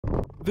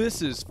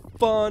This is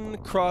fun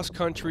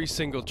cross-country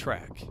single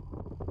track.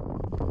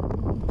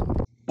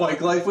 Bike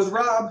Life with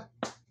Rob.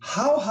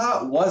 How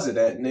hot was it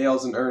at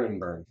Nayls and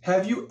Ern?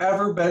 Have you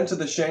ever been to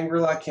the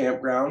Shangrila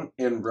Campground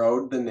and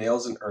rode the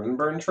Nayls and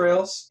Ern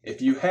trails?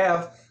 If you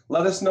have,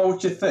 let us know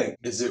what you think.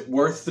 Is it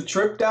worth the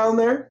trip down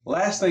there?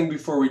 Last thing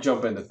before we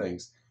jump into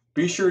things,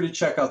 be sure to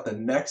check out the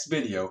next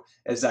video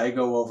as I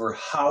go over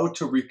how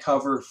to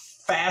recover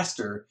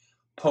faster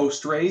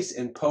post-race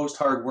and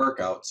post-hard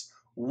workouts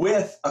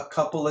with a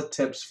couple of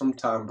tips from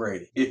Tom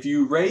Brady. If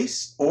you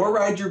race or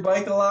ride your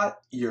bike a lot,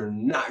 you're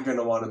not going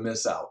to want to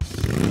miss out.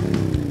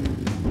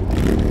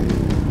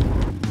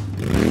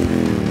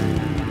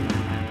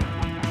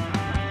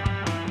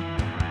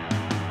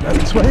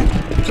 This way.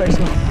 Thanks.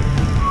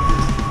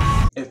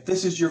 If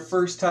this is your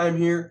first time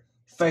here,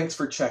 thanks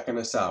for checking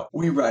us out.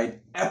 We ride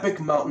epic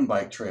mountain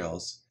bike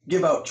trails,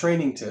 give out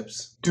training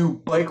tips, do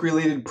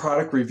bike-related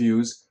product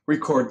reviews,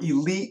 record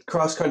elite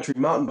cross-country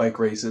mountain bike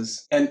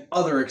races, and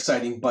other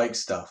exciting bike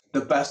stuff.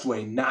 The best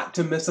way not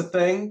to miss a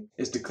thing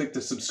is to click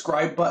the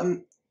subscribe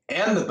button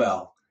and the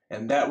bell,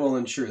 and that will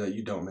ensure that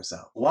you don't miss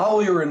out. While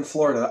we were in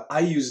Florida,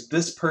 I used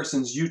this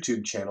person's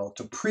YouTube channel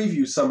to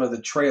preview some of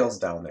the trails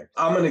down there.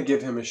 I'm going to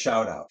give him a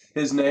shout out.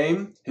 His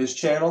name, his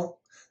channel,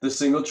 The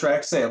Single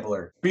Track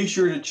Sampler. Be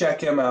sure to check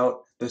him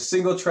out. The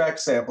Single Track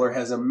Sampler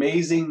has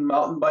amazing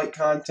mountain bike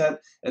content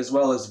as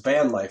well as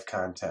van life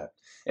content.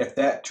 If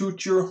that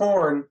toots your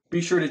horn, be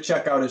sure to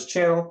check out his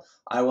channel.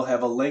 I will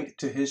have a link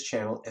to his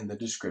channel in the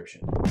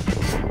description.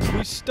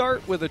 We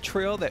start with a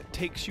trail that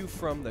takes you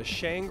from the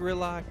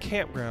Shangrila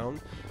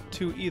Campground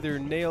to either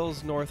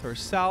Nayls North or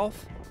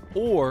South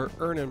or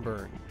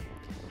Ern.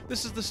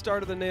 This is the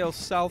start of the Nayls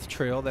South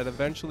Trail that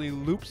eventually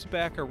loops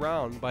back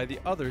around by the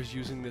others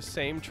using the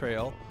same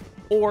trail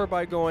or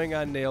by going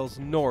on Nayls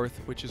North,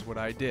 which is what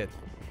I did.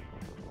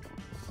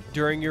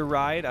 During your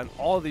ride on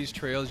all of these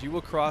trails, you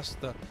will cross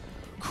the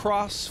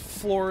Cross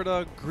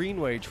Florida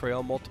Greenway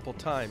Trail multiple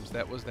times.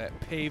 That was that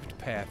paved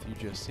path you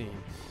just seen.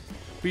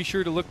 Be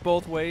sure to look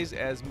both ways,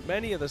 as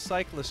many of the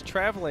cyclists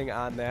traveling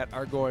on that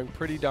are going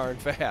pretty darn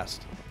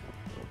fast.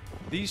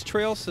 These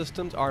trail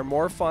systems are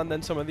more fun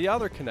than some of the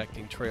other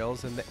connecting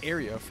trails in the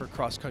area for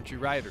cross-country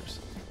riders.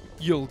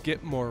 You'll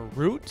get more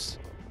routes,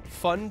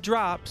 fun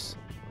drops,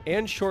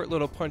 and short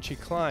little punchy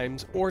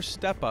climbs or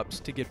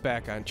step-ups to get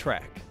back on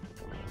track.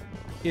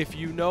 If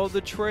you know the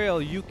trail,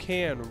 you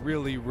can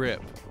really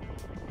rip.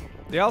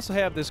 They also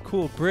have this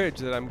cool bridge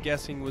that I'm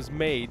guessing was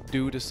made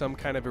due to some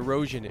kind of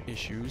erosion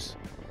issues.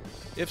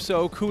 If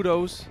so,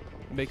 kudos,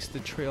 makes the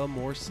trail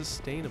more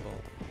sustainable.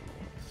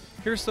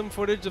 Here's some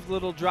footage of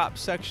little drop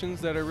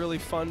sections that are really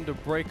fun to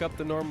break up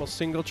the normal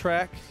single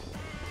track.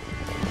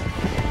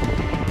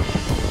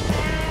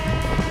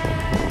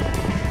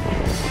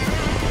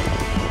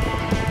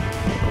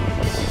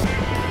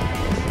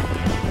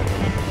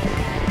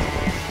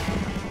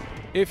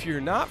 If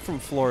you're not from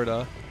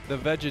Florida, the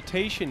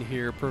vegetation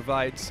here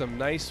provides some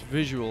nice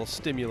visual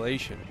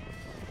stimulation.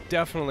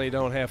 Definitely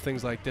don't have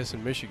things like this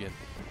in Michigan.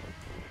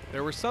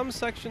 There were some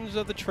sections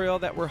of the trail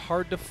that were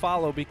hard to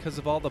follow because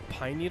of all the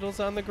pine needles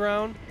on the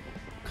ground,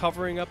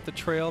 covering up the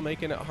trail,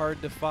 making it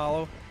hard to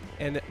follow,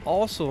 and it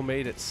also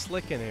made it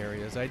slick in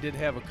areas. I did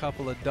have a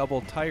couple of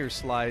double tire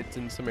slides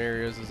in some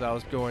areas as I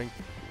was going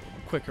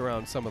quick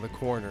around some of the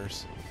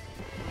corners.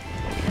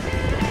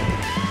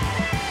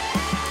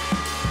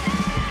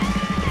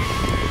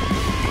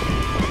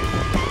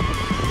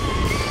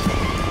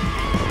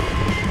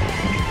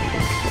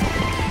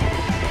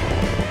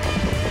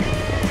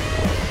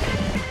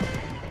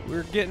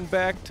 Getting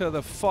back to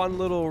the fun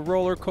little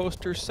roller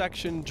coaster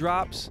section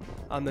drops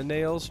on the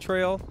Nayls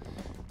Trail.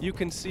 You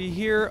can see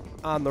here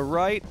on the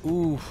right,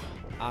 ooh,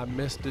 I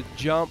missed a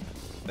jump.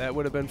 That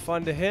would have been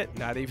fun to hit.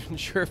 Not even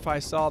sure if I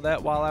saw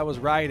that while I was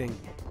riding.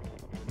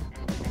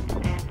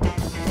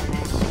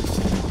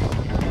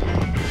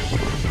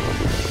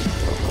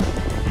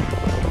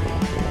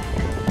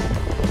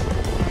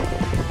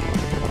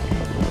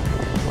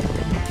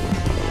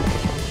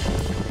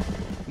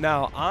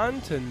 Now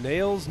on to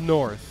Nayls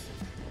North.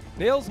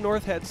 Nayls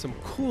North had some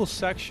cool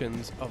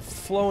sections of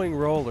flowing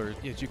rollers,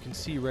 as you can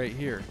see right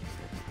here.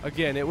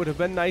 Again, it would have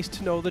been nice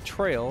to know the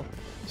trail,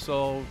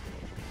 so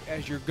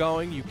as you're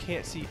going, you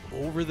can't see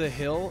over the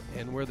hill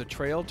and where the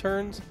trail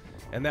turns,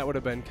 and that would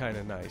have been kind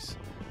of nice.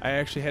 I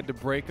actually had to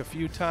brake a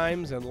few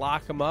times and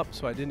lock them up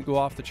so I didn't go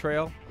off the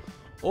trail.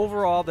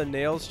 Overall, the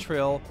Nayls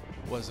Trail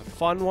was a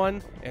fun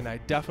one, and I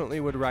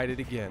definitely would ride it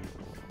again.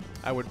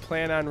 I would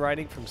plan on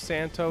riding from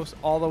Santos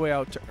all the way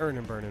out to Ern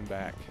and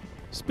back.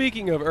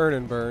 Speaking of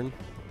Ern,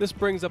 this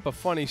brings up a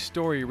funny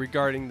story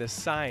regarding the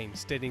sign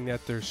stating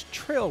that there's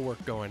trail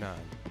work going on.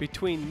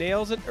 Between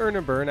Nayls and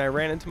Ern, I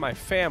ran into my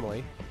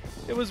family.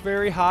 It was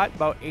very hot,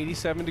 about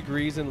 87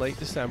 degrees in late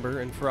December,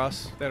 and for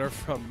us that are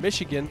from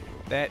Michigan,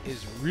 that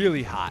is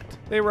really hot.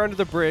 They were under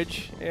the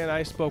bridge, and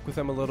I spoke with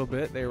them a little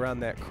bit. They were on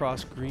that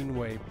Cross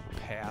Greenway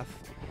path,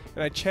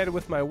 and I chatted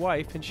with my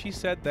wife, and she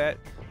said that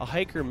a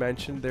hiker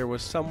mentioned there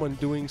was someone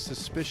doing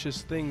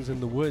suspicious things in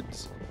the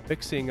woods,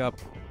 mixing up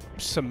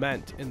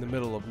cement in the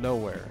middle of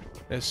nowhere.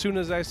 As soon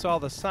as I saw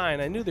the sign,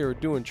 I knew they were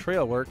doing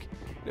trail work.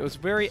 It was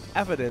very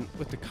evident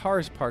with the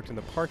cars parked in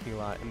the parking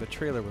lot and the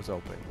trailer was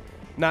open.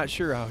 Not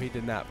sure how he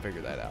did not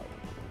figure that out.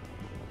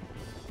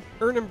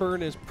 Ern and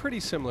Burn is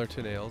pretty similar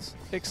to Nayls,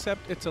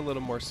 except it's a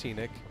little more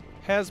scenic,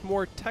 has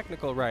more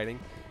technical riding,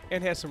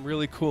 and has some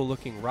really cool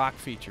looking rock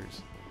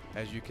features.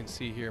 As you can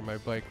see here, my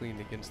bike leaned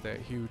against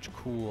that huge,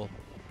 cool,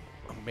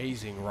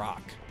 amazing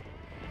rock.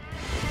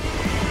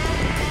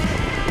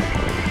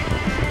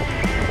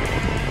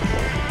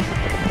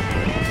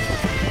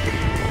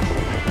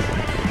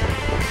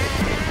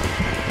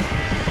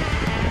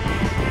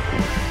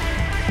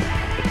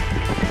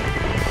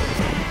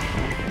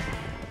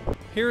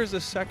 Here is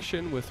a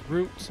section with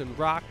roots and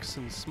rocks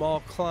and small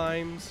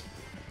climbs.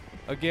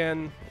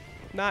 Again,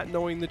 not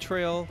knowing the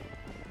trail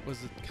was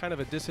kind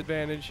of a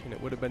disadvantage, and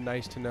it would have been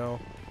nice to know.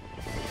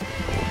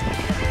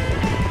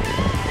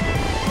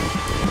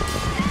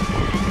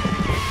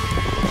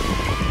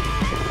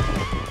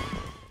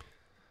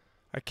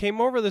 I came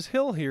over this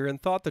hill here and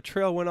thought the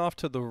trail went off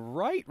to the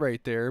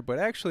right there, but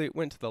actually it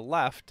went to the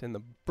left, and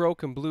the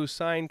broken blue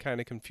sign kind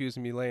of confused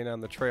me laying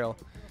on the trail.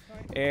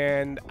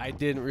 And I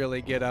didn't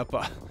really get up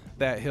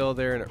that hill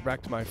there, and it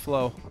wrecked my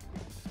flow.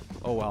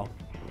 Oh well.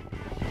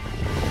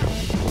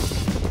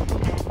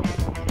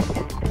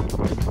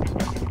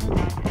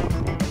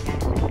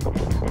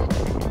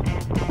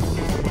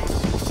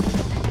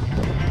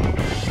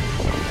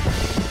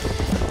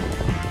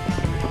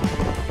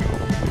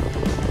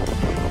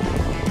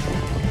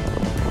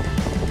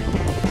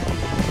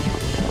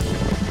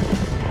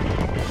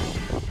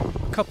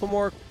 Couple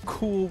more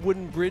cool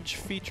wooden bridge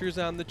features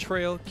on the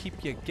trail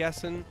keep you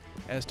guessing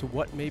as to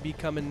what may be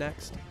coming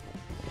next.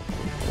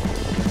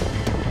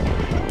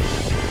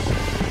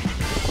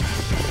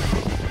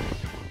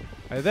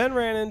 I then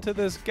ran into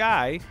this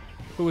guy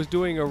who was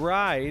doing a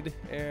ride,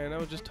 and I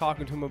was just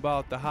talking to him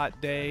about the hot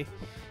day.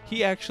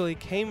 He actually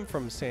came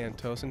from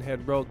Santos and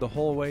had rode the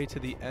whole way to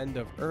the end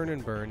of Ern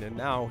and Burn, and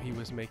now he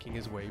was making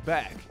his way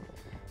back.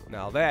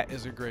 Now that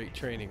is a great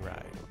training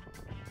ride.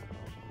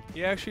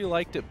 He actually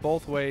liked it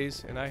both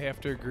ways, and I have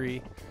to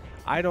agree.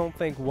 I don't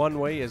think one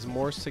way is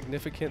more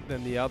significant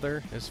than the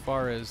other as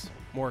far as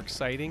more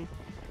exciting.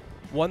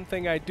 One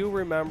thing I do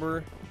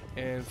remember,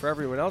 and for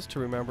everyone else to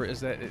remember, is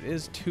that it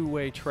is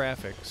two-way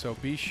traffic, so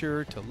be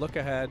sure to look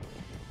ahead,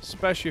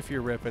 especially if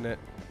you're ripping it.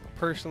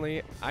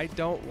 Personally, I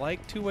don't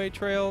like two-way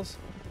trails,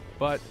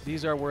 but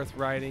these are worth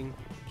riding.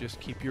 Just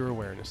keep your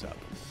awareness up.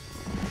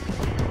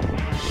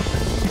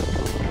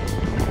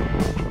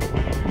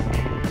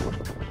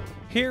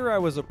 Here I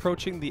was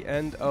approaching the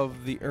end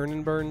of the Ern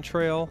and Burn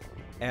trail.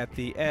 At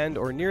the end,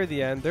 or near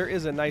the end, there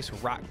is a nice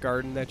rock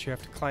garden that you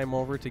have to climb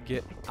over to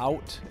get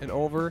out and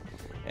over,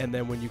 and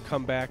then when you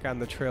come back on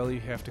the trail you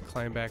have to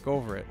climb back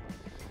over it.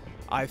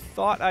 I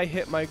thought I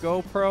hit my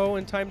GoPro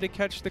in time to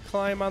catch the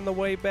climb on the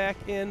way back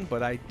in,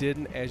 but I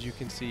didn't, as you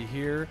can see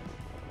here.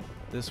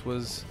 This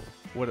was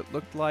what it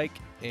looked like,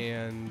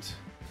 and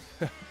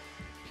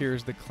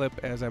here's the clip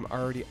as I'm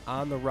already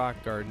on the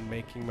rock garden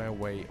making my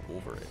way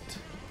over it.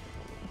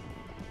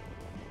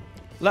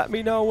 Let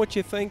me know what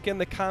you think in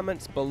the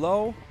comments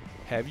below.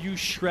 Have you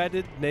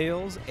shredded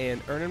Nayls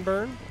and Ern and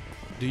Burn?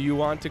 Do you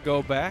want to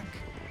go back?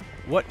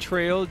 What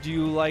trail do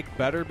you like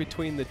better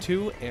between the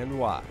two, and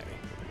why?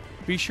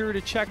 Be sure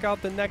to check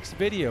out the next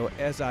video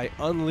as I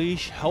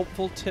unleash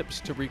helpful tips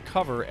to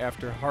recover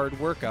after hard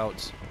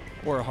workouts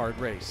or a hard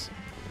race,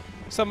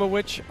 some of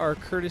which are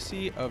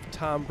courtesy of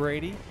Tom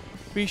Brady.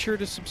 Be sure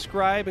to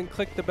subscribe and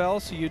click the bell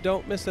so you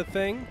don't miss a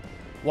thing.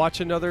 Watch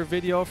another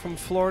video from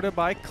Florida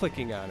by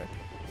clicking on it.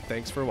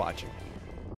 Thanks for watching.